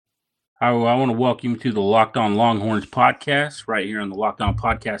I want to welcome you to the Locked On Longhorns podcast right here on the Locked On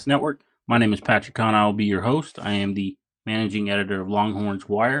Podcast Network. My name is Patrick Kahn. I will be your host. I am the managing editor of Longhorns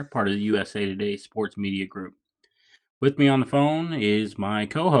Wire, part of the USA Today Sports Media Group. With me on the phone is my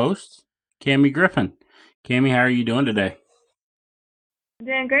co-host, Cammie Griffin. Cammie, how are you doing today?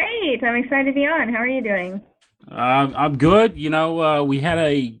 Doing great. I'm excited to be on. How are you doing? I'm good. We had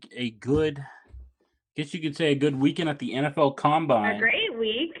a good, I guess you could say, a good weekend at the NFL A Combine. great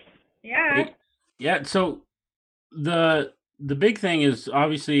week. Yeah. It, yeah, so the big thing is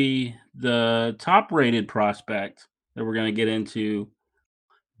obviously the top rated prospect that we're going to get into,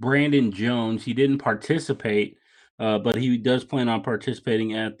 Brandon Jones. He didn't participate, but he does plan on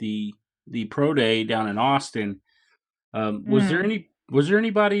participating at the pro day down in Austin. Mm. Was there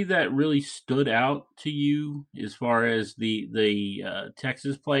anybody that really stood out to you as far as the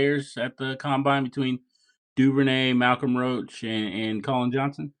Texas players at the combine between Duvernay, Malcolm Roach, and Colin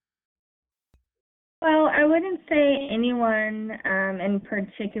Johnson? Well, I wouldn't say anyone in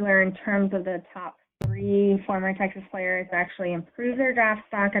particular in terms of the top three former Texas players actually improved their draft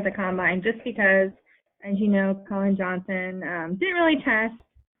stock at the combine just because, as you know, Colin Johnson didn't really test.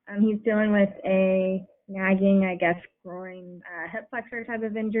 He's dealing with a nagging, I guess, groin hip flexor type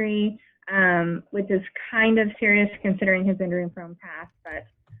of injury, which is kind of serious considering his injury prone past.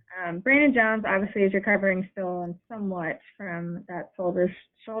 But Brandon Jones obviously is recovering still and somewhat from that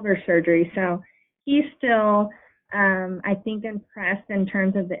shoulder surgery. So he's still, I think, impressed in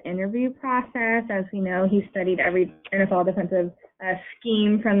terms of the interview process. As we know, he studied every NFL defensive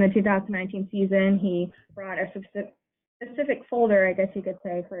scheme from the 2019 season. He brought a specific folder, I guess you could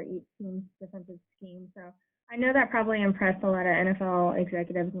say, for each team's defensive scheme. So I know that probably impressed a lot of NFL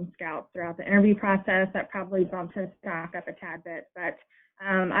executives and scouts throughout the interview process. That probably bumped his stock up a tad bit. But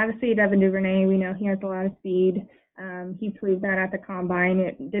obviously, Devin Duvernay, we know he has a lot of speed. He proved that at the combine.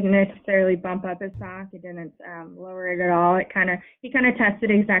 It didn't necessarily bump up his stock. It didn't lower it at all. He kind of tested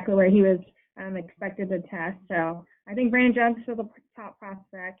exactly where he was expected to test. So I think Brandon Jones is the top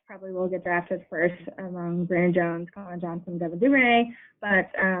prospect. Probably will get drafted first among Brandon Jones, Colin Johnson, Devin Duvernay. But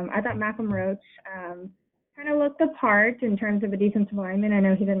I thought Malcolm Roach kind of looked the part in terms of a defensive lineman. I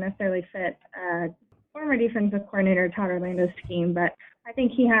know he didn't necessarily fit former defensive coordinator Todd Orlando's scheme, but I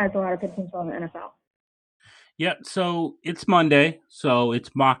think he has a lot of potential in the NFL. Yeah, so it's Monday, so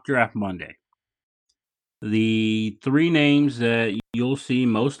it's mock draft Monday. The three names that you'll see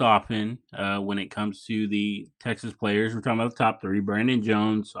most often when it comes to the Texas players, we're talking about the top three: Brandon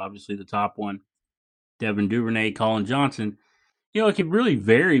Jones, obviously the top one, Devin Duvernay, Colin Johnson. It can really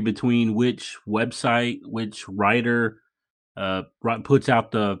vary between which website, which writer puts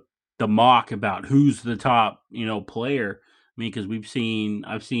out the mock about who's the top, player. I mean, because I've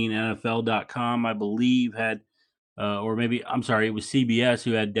seen NFL.com, I believe, had or maybe I'm sorry, it was CBS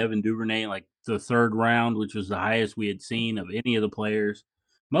who had Devin Duvernay in like the third round, which was the highest we had seen of any of the players.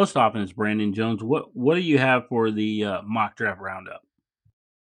 Most often it's Brandon Jones. What do you have for the mock draft roundup?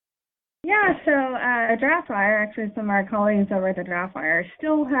 Yeah, so DraftWire, actually some of our colleagues over at the DraftWire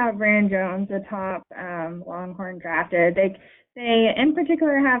still have Brandon Jones, the top Longhorn drafted. They in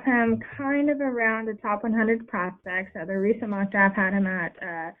particular have him kind of around the top 100 prospects. The recent mock draft had him at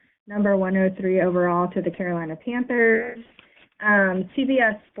number 103 overall to the Carolina Panthers.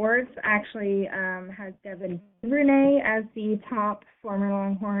 CBS Sports actually has Devin Duvernay as the top former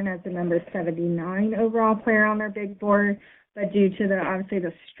Longhorn as the number 79 overall player on their big board. But due to the obviously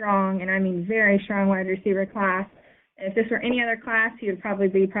the strong, and I mean very strong wide receiver class, if this were any other class, he would probably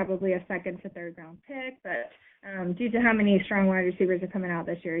be a second to third round pick. But due to how many strong wide receivers are coming out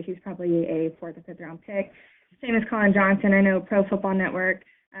this year, he's probably a fourth or fifth round pick. Same as Colin Johnson. I know Pro Football Network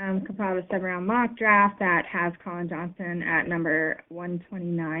compiled a 7-round mock draft that has Colin Johnson at number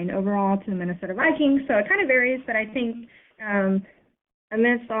 129 overall to the Minnesota Vikings. So it kind of varies, but I think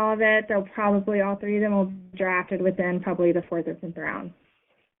amidst all of it, they'll probably all three of them will be drafted within probably the fourth or fifth round.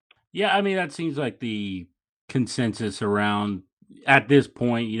 Yeah, I mean that seems like the consensus around at this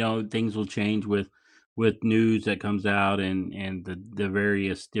point. Things will change with news that comes out and the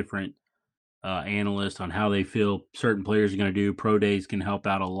various different analysts on how they feel certain players are going to do. Pro days can help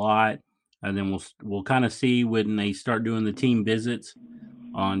out a lot, and then we'll kind of see when they start doing the team visits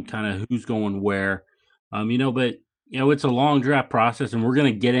on kind of who's going where. But it's a long draft process, and we're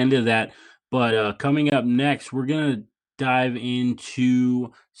going to get into that. But coming up next, we're going to dive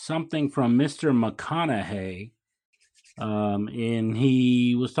into something from Mr. McConaughey. And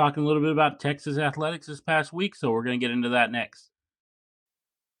he was talking a little bit about Texas athletics this past week, so we're going to get into that next.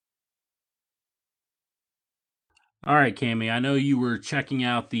 All right, Cammie, I know you were checking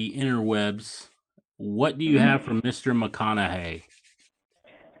out the interwebs. What do you have from Mr. McConaughey?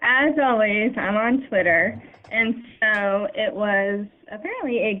 as always, I'm on Twitter, and so it was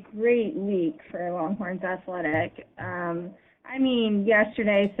apparently a great week for Longhorns Athletic.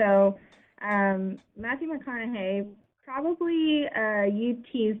 Yesterday, Matthew McConaughey, probably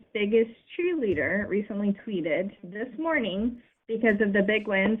UT's biggest cheerleader, recently tweeted this morning because of the big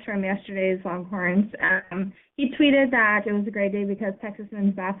wins from yesterday's Longhorns. He tweeted that it was a great day because Texas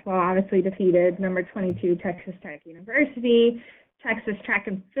men's basketball obviously defeated number 22 Texas Tech University. Texas track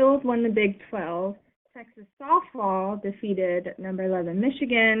and field won the Big 12. Texas softball defeated number 11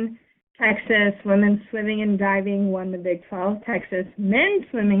 Michigan. Texas women's swimming and diving won the Big 12. Texas men's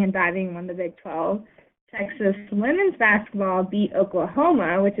swimming and diving won the Big 12. Texas women's basketball beat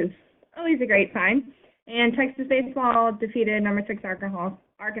Oklahoma, which is always a great sign. And Texas baseball defeated number 6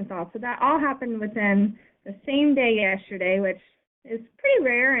 Arkansas. So that all happened within the same day yesterday, which is pretty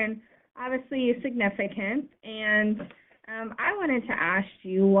rare and obviously significant. And I wanted to ask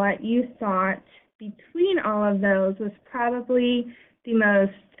you what you thought between all of those was probably the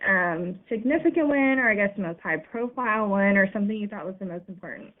most significant win, or I guess the most high-profile win, or something you thought was the most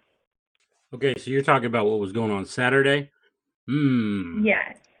important. Okay, so you're talking about what was going on Saturday?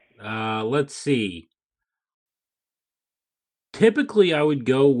 Yes. Let's see. Typically, I would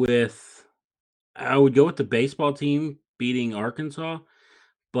go with the baseball team beating Arkansas,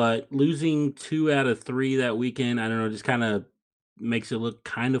 but losing 2 out of 3 that weekend, I don't know, just kind of makes it look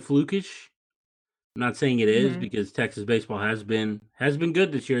kind of flukish. I'm not saying it is because Texas baseball has been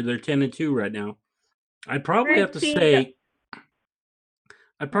good this year. They're 10-2 right now. I'd probably have to say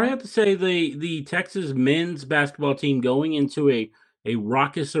the Texas men's basketball team going into a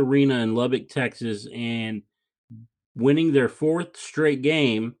raucous arena in Lubbock, Texas, and winning their 4th straight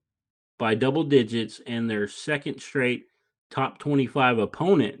game by double digits and their 2nd straight top 25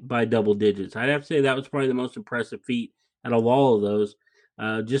 opponent by double digits. I'd have to say that was probably the most impressive feat out of all of those,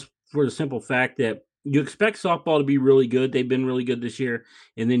 just for the simple fact that you expect softball to be really good. They've been really good this year.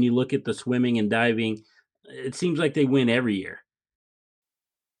 And then you look at the swimming and diving, it seems like they win every year.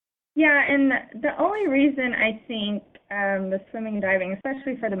 Yeah, and the only reason I think the swimming and diving,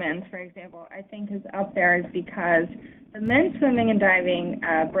 especially for the men's, for example, I think is up there is because the men's swimming and diving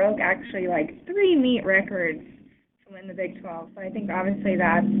broke actually like 3 meet records to win the Big 12. So I think obviously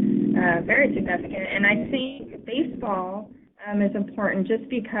that's very significant. And I think baseball is important just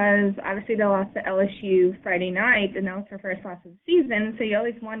because obviously they lost to LSU Friday night, and that was their first loss of the season. So you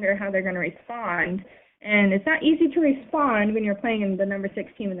always wonder how they're going to respond. And it's not easy to respond when you're playing in the number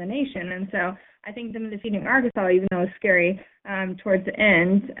 6 team in the nation. And so I think them defeating Arkansas, even though it was scary towards the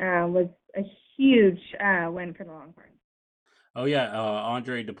end, was a huge win for the Longhorns. Oh, yeah.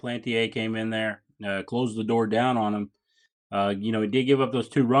 Andre Duplantier came in there, closed the door down on him. He did give up those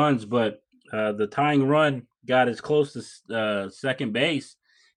 2 runs, but the tying run got as close to second base,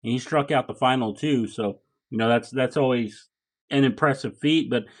 and he struck out the final 2. So, that's always an impressive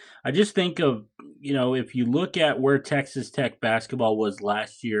feat. But I just think of, if you look at where Texas Tech basketball was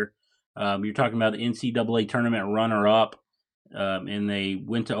last year, you're talking about the NCAA tournament runner-up, and they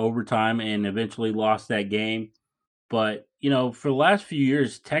went to overtime and eventually lost that game. But, for the last few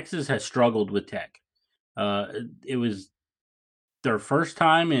years, Texas has struggled with Tech. It was their first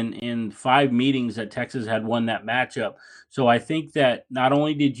time in 5 meetings that Texas had won that matchup. So I think that not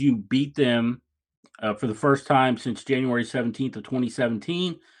only did you beat them for the first time since January 17th of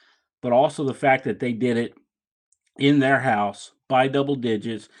 2017, but also the fact that they did it in their house by double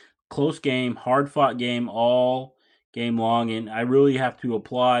digits, close game, hard-fought game all game long. And I really have to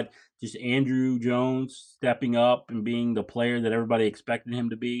applaud just Andrew Jones stepping up and being the player that everybody expected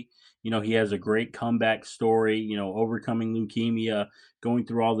him to be. He has a great comeback story, overcoming leukemia, going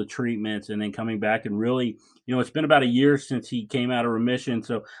through all the treatments, and then coming back and really, it's been about a year since he came out of remission.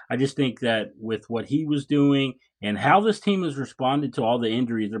 So I just think that with what he was doing and how this team has responded to all the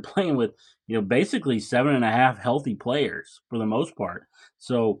injuries, they're playing with, basically 7.5 healthy players for the most part.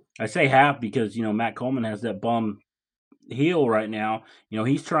 So I say half because, Matt Coleman has that bum heel right now.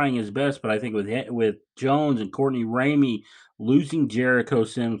 He's trying his best, but I think with Jones and Courtney Ramey losing Jericho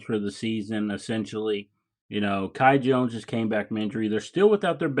Sims for the season, essentially, Kai Jones just came back from injury. They're still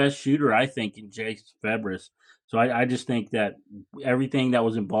without their best shooter, I think, in Jace Febres. So I just think that everything that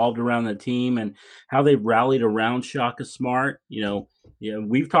was involved around the team and how they rallied around Shaka Smart,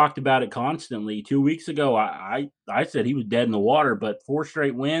 we've talked about it constantly. 2 weeks ago, I said he was dead in the water, but 4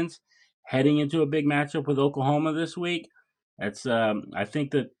 straight wins heading into a big matchup with Oklahoma this week. That's I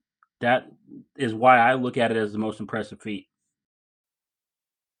think that is why I look at it as the most impressive feat.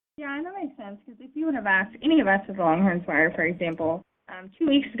 Yeah, that makes sense, because if you would have asked any of us at the Longhorns Wire, for example, 2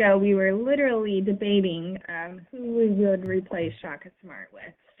 weeks ago, we were literally debating who we would replace Shaka Smart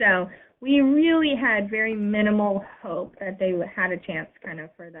with. So we really had very minimal hope that they had a chance kind of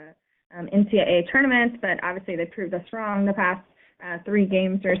for the NCAA tournaments, but obviously they proved us wrong the past 3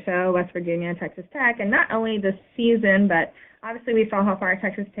 games or so, West Virginia, Texas Tech, and not only this season, but obviously we saw how far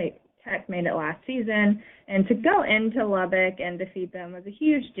Texas Tech made it last season, and to go into Lubbock and defeat them was a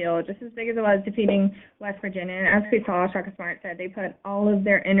huge deal, just as big as it was defeating West Virginia. And as we saw, Shaka Smart said they put all of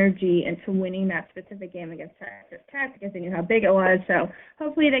their energy into winning that specific game against Texas Tech because they knew how big it was. So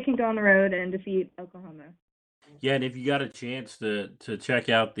hopefully they can go on the road and defeat Oklahoma. Yeah, and if you got a chance to check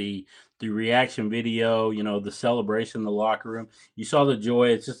out the reaction video, the celebration in the locker room, you saw the joy.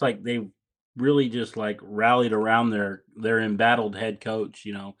 It's just like they really just like rallied around their embattled head coach,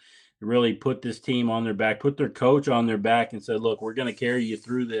 really put this team on their back, put their coach on their back and said, "Look, we're going to carry you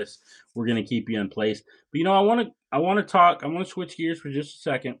through this. We're going to keep you in place." But I want to switch gears for just a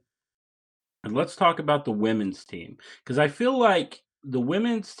second. And let's talk about the women's team because I feel like the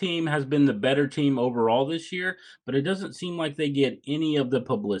women's team has been the better team overall this year, but it doesn't seem like they get any of the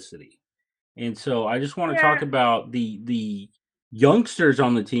publicity. And so I just want to talk Yeah. about the youngsters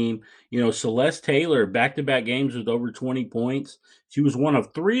on the team. Celeste Taylor, back-to-back games with over 20 points. She was one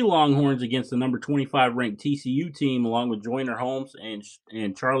of 3 Longhorns against the number 25 ranked TCU team, along with Joyner Holmes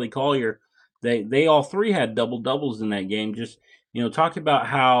and Charlie Collier. They all three had double doubles in that game. Just talk about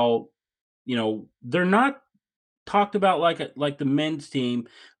how they're not talked about like the men's team,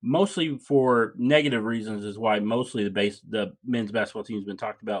 mostly for negative reasons is why mostly the men's basketball team's been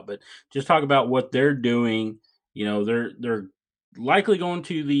talked about, but just talk about what they're doing. They're likely going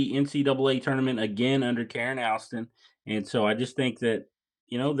to the NCAA tournament again under Karen Alston, and so I just think that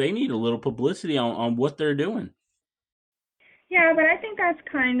they need a little publicity on what they're doing. Yeah, but I think that's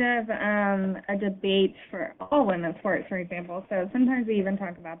kind of a debate for all women's sports, for example. So sometimes we even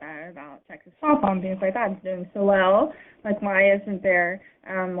talk about that about Texas softball and things like that. It's doing so well. Like, why isn't there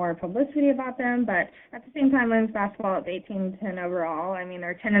more publicity about them? But at the same time, women's basketball is 18-10 overall. I mean,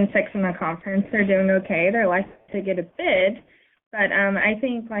 they're 10-6 in the conference. They're doing okay. They're likely to get a bid. But I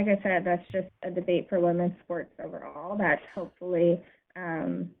think, like I said, that's just a debate for women's sports overall that hopefully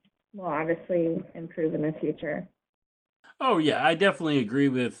will obviously improve in the future. Oh yeah, I definitely agree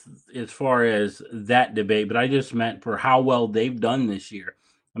with as far as that debate, but I just meant for how well they've done this year.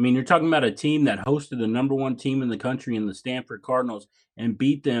 I mean, you're talking about a team that hosted the number one team in the country in the Stanford Cardinals and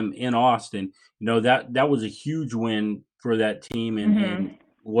beat them in Austin. That was a huge win for that team and Mhm.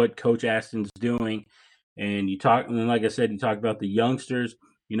 what Coach Aston's doing. And then like I said, you talk about the youngsters.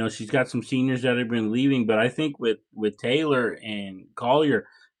 She's got some seniors that have been leaving, but I think with Taylor and Collier,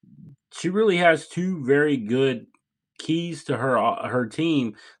 she really has two very good keys to her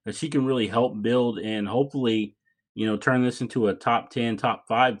team that she can really help build and hopefully turn this into a top 10 top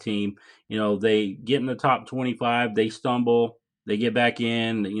 5 team. They get in the top 25, they stumble, they get back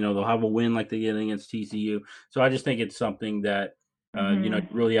in, they'll have a win like they did against TCU. So I just think it's something that you Mhm.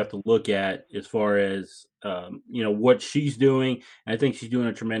 really have to look at as far as what she's doing. And I think she's doing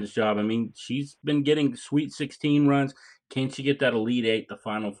a tremendous job. I mean, she's been getting Sweet 16 runs. Can she get that Elite Eight, the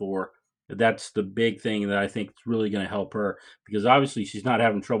Final Four? That's the big thing that I think is really going to help her because obviously she's not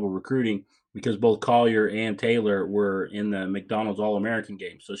having trouble recruiting because both Collier and Taylor were in the McDonald's All American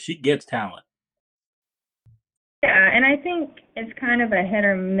game. So she gets talent. Yeah, and I think it's kind of a hit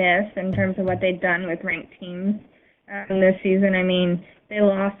or miss in terms of what they've done with ranked teams this season. I mean, they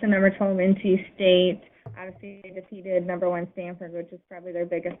lost to number 12 NC State. Obviously, they defeated number 1 Stanford, which is probably their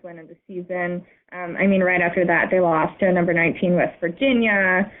biggest win of the season. I mean, right after that, they lost to number 19 West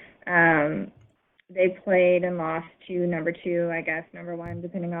Virginia. They played and lost to number 2, I guess, number 1,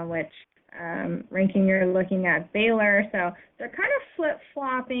 depending on which ranking you're looking at, Baylor. So they're kind of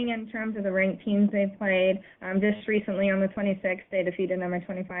flip-flopping in terms of the ranked teams they've played. Just recently on the 26th, they defeated number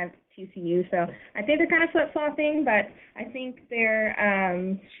 25 TCU. So I think they're kind of flip-flopping, but I think they're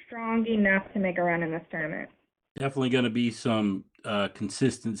strong enough to make a run in this tournament. Definitely going to be some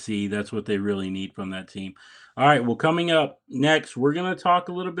consistency. That's what they really need from that team. All right. Well, coming up next, we're going to talk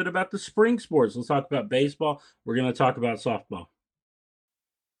a little bit about the spring sports. Let's talk about baseball. We're going to talk about softball.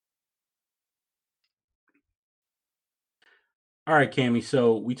 All right, Cami.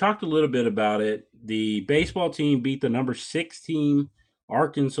 So we talked a little bit about it. The baseball team beat the number 6 team,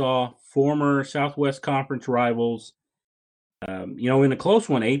 Arkansas, former Southwest Conference rivals. In a close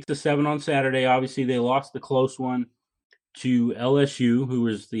one, 8-7 on Saturday. Obviously, they lost the close one to LSU, who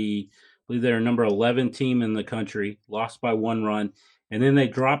was I believe they're number 11 team in the country, lost by 1 run, and then they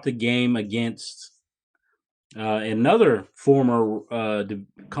dropped the game against another former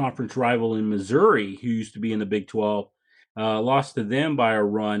conference rival in Missouri, who used to be in the Big 12, lost to them by a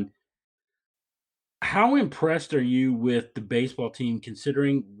run. How impressed are you with the baseball team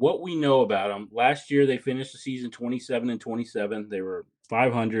considering what we know about them? Last year they finished the season 27-27. They were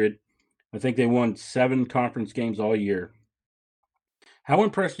 500. I think they won 7 conference games all year. How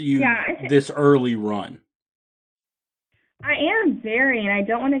impressed are you Yeah, this early run? I am very, and I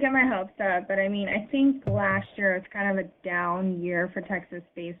don't want to get my hopes up, but I mean, I think last year was kind of a down year for Texas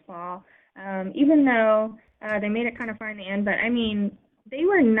baseball. Even though they made it kind of far in the end, but I mean, they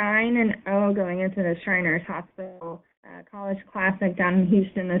were 9-0 going into the Shriners Hospital College Classic down in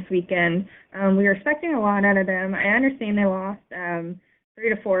Houston this weekend. We were expecting a lot out of them. I understand they lost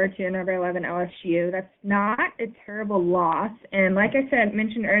 3-4 to number 11 LSU. That's not a terrible loss, and like I said,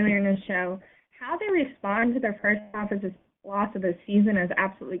 mentioned earlier in the show, how they respond to their first half is loss of the season is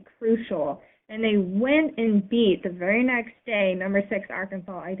absolutely crucial. And they went and beat the very next day, number 6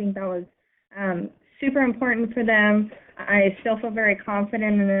 Arkansas. I think that was um, super important for them. I still feel very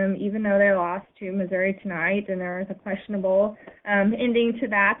confident in them, even though they lost to Missouri tonight, and there was a questionable ending to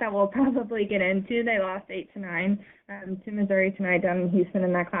that we'll probably get into. They lost 8-9 to Missouri tonight down in Houston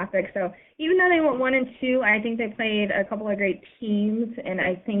in that classic. So even though they went 1-2, I think they played a couple of great teams, and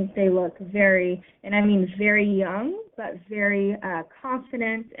I think they look very, and I mean very young, but very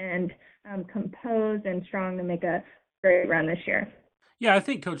confident and composed and strong to make a great run this year. Yeah, I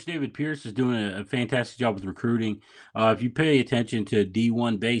think Coach David Pierce is doing a fantastic job with recruiting. If you pay attention to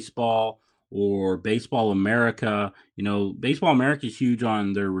D1 baseball or Baseball America, Baseball America is huge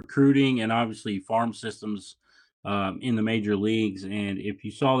on their recruiting and obviously farm systems in the major leagues. And if you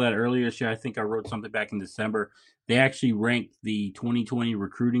saw that earlier this year, I think I wrote something back in December. They actually ranked the 2020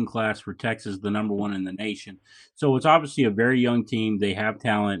 recruiting class for Texas the number one in the nation. So it's obviously a very young team. They have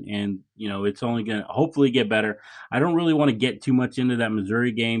talent, and it's only going to hopefully get better. I don't really want to get too much into that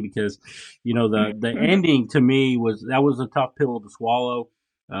Missouri game because, the ending to me was a tough pill to swallow.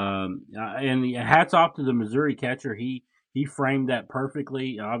 And hats off to the Missouri catcher. He framed that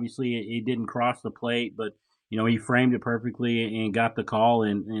perfectly. Obviously, it didn't cross the plate, but he framed it perfectly and got the call,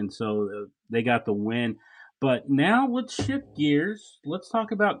 and so they got the win. But now let's shift gears. Let's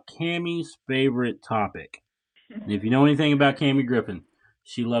talk about Cammie's favorite topic. And if you know anything about Cammie Griffin,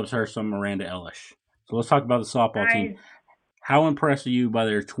 she loves her some Miranda Ellis. So let's talk about the softball team. I How impressed are you by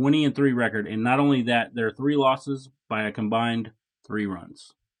their 20-3 record? And not only that, their 3 losses by a combined 3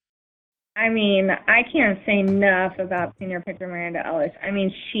 runs. I mean, I can't say enough about senior pitcher Miranda Ellis. I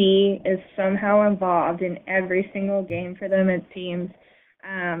mean, she is somehow involved in every single game for them, it seems.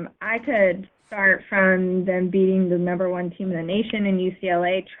 I could start from them beating the number 1 team in the nation in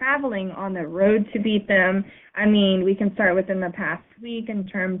UCLA, traveling on the road to beat them. I mean, we can start within the past week in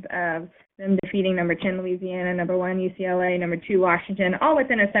terms of them defeating number 10 Louisiana, number 1 UCLA, number 2 Washington, all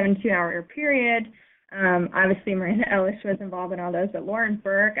within a 72-hour period. Obviously, Miranda Ellis was involved in all those, but Lauren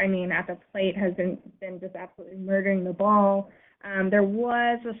Burke, I mean, at the plate has been just absolutely murdering the ball. There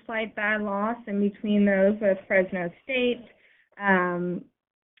was a slight bad loss in between those with Fresno State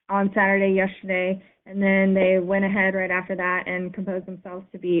on Saturday yesterday, and then they went ahead right after that and composed themselves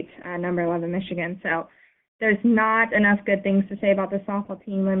to beat number 11 Michigan. So there's not enough good things to say about the softball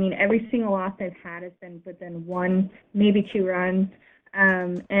team. I mean, every single loss they've had has been within 1, maybe 2 runs,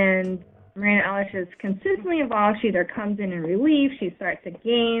 and Miranda Ellis is consistently involved. She either comes in relief, she starts a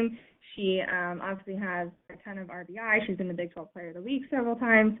game. She obviously has a ton of RBI. She's been the Big 12 Player of the Week several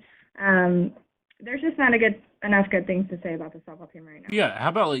times. There's just not enough good things to say about the softball team right now. Yeah, how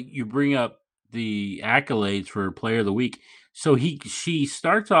about you bring up the accolades for Player of the Week? So she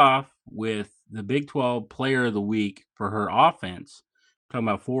starts off with the Big 12 Player of the Week for her offense. Talking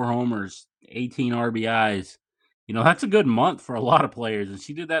about 4 homers, 18 RBIs. That's a good month for a lot of players, and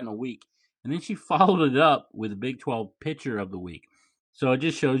she did that in a week. And then she followed it up with the Big 12 Pitcher of the Week. So it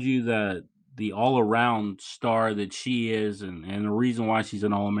just shows you the all around star that she is, and the reason why she's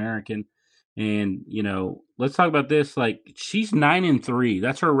an All American. And let's talk about this. Like, she's 9-3.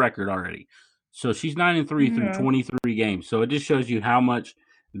 That's her record already. So she's 9-3 through Yeah. 23 games. So it just shows you how much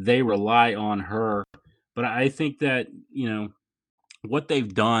they rely on her. But I think that what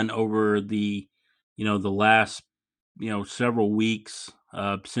they've done over the last several weeks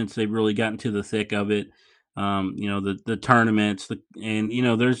since they've really gotten to the thick of it. The tournaments, and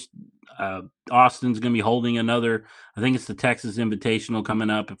there's Austin's going to be holding another. I think it's the Texas Invitational coming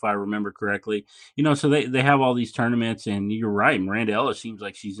up, if I remember correctly. So they have all these tournaments, and you're right. Miranda Ellis seems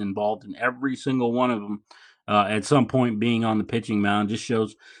like she's involved in every single one of them. At some point, being on the pitching mound just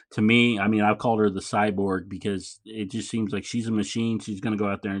shows to me. I mean, I've called her the cyborg because it just seems like she's a machine. She's going to go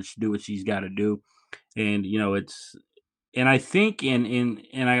out there and do what she's got to do, and it's. And I think, and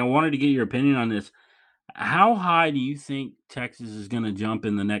I wanted to get your opinion on this. How high do you think Texas is going to jump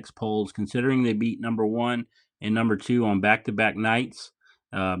in the next polls, considering they beat number one and number two on back-to-back nights?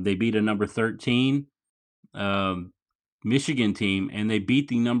 They beat a number 13 um, Michigan team, and they beat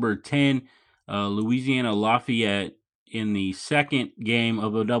the number 10 Louisiana Lafayette in the second game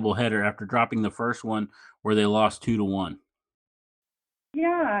of a doubleheader after dropping the first one where they lost 2-1.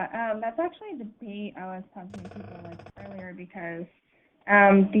 Yeah, that's actually a debate I was talking to people like earlier because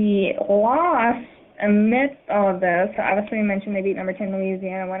the loss amidst all of this, so obviously we mentioned they beat number 10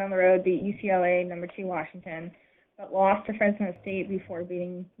 Louisiana, went on the road, beat UCLA, number 2 Washington, but lost to Fresno State before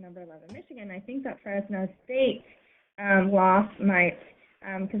beating number 11 Michigan. I think that Fresno State loss might,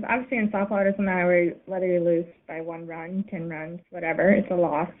 because obviously in softball it doesn't matter whether you lose by 1 run, 10 runs, whatever, it's a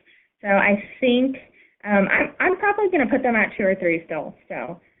loss. So I think I'm probably going to put them at 2 or 3 still.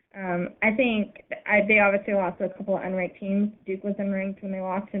 So I think they obviously lost to a couple of unranked teams. Duke was unranked when they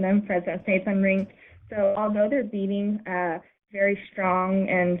lost to them. Fresno State's unranked. So although they're beating very strong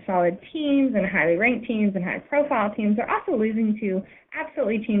and solid teams and highly ranked teams and high profile teams, they're also losing to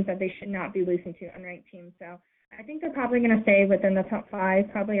absolutely teams that they should not be losing to, unranked teams. So I think they're probably going to stay within the top 5,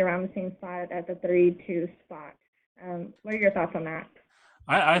 probably around the same spot as the 3-2 spot. What are your thoughts on that?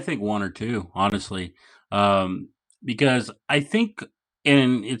 I think 1 or 2, honestly, um, because I think,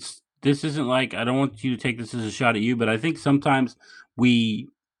 and this isn't like I don't want you to take this as a shot at you, but I think sometimes we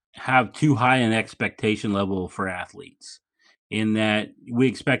have too high an expectation level for athletes, in that we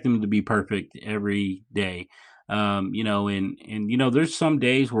expect them to be perfect every day. There's some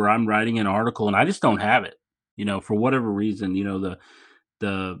days where I'm writing an article and I just don't have it. For whatever reason,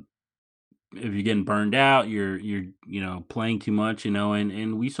 the if you're getting burned out, you're playing too much,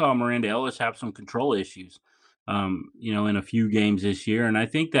 and we saw Miranda Ellis have some control issues, in a few games this year, and I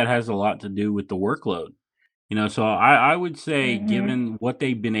think that has a lot to do with the workload. So I would say, Mm-hmm. given what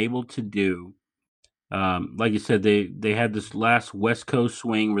they've been able to do, like you said, they had this last West Coast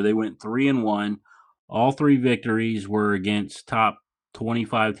swing where they went 3-1. All three victories were against top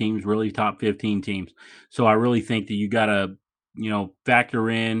 25 teams, really top 15 teams. So I really think that you got to, factor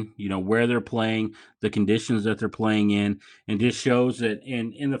in, where they're playing, the conditions that they're playing in, and just shows that,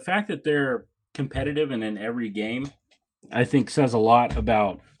 and the fact that they're competitive and in every game, I think says a lot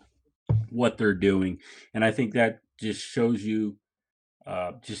about what they're doing. And I think that just shows you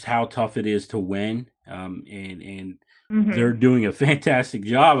just how tough it is to win. And they're Mm-hmm. doing a fantastic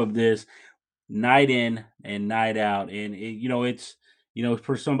job of this night in and night out. And it's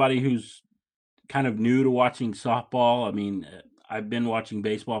for somebody who's kind of new to watching softball. I mean, I've been watching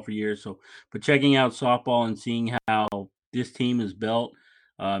baseball for years, but checking out softball and seeing how this team is built.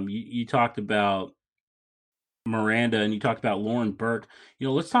 You talked about Miranda and you talked about Lauren Burke.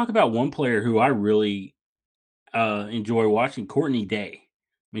 Let's talk about one player who I really enjoy watching, Courtney Day.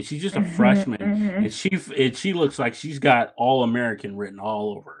 I mean, she's just a Mm-hmm. freshman, Mm-hmm. and she looks like she's got All American written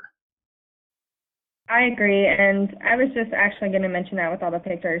all over her. I agree, and I was just actually going to mention that with all the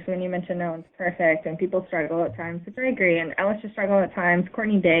pictures when you mentioned no one's perfect and people struggle at times, which I agree. And Ellis has struggled at times.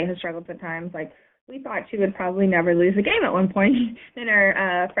 Courtney Day has struggled at times. Like we thought she would probably never lose a game at one point in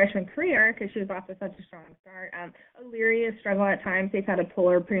her freshman career because she was off to such a strong start. O'Leary has struggled at times. They've had to pull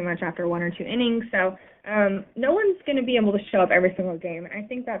her pretty much after 1 or 2 innings. So no one's going to be able to show up every single game. And I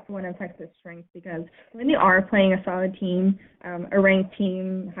think that's one of Texas' strengths because when they are playing a solid team, a ranked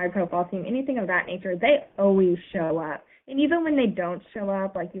team, high profile team, anything of that nature, they always show up. And even when they don't show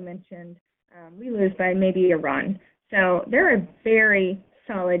up, like you mentioned, we lose by maybe a run. So they're a very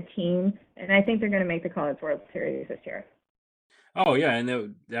solid team, and I think they're going to make the College World Series this year. Oh yeah,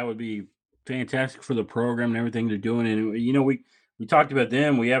 and that would be fantastic for the program and everything they're doing. And we talked about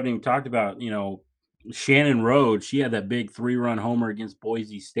them. We haven't even talked about Shannon Rhodes. She had that big 3-run homer against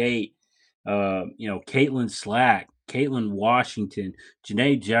Boise State. Caitlin Slack, Caitlin Washington,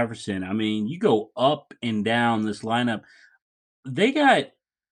 Janae Jefferson. I mean, you go up and down this lineup. They got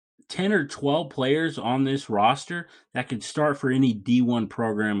 10 or 12 players on this roster that could start for any D1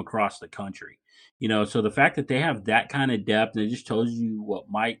 program across the country. So the fact that they have that kind of depth, and it just tells you what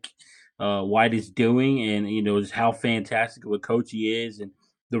Mike White is doing, and just how fantastic of a coach he is, and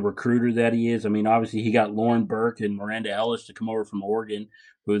the recruiter that he is. I mean, obviously he got Lauren Burke and Miranda Ellis to come over from Oregon,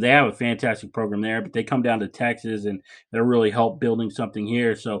 who they have a fantastic program there, but they come down to Texas and they're really help building something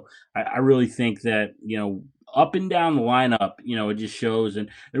here. So I really think that up and down the lineup, it just shows. And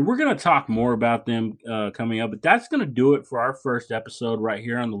we're going to talk more about them coming up. But that's going to do it for our first episode right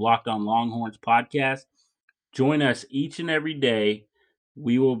here on the Locked On Longhorns podcast. Join us each and every day.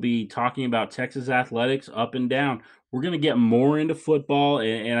 We will be talking about Texas athletics up and down. We're going to get more into football,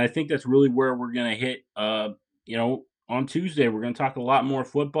 and I think that's really where we're going to hit, on Tuesday. We're going to talk a lot more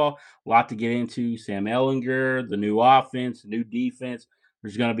football, a lot to get into. Sam Ehlinger, the new offense, the new defense.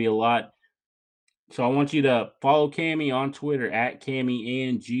 There's going to be a lot. So I want you to follow Cammy on Twitter at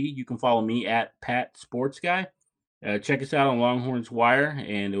CammyANG. You can follow me at Pat Sports Guy. Check us out on Longhorns Wire,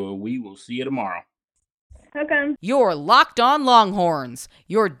 and we will see you tomorrow. Okay. You're Locked On Longhorns,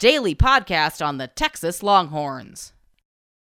 your daily podcast on the Texas Longhorns.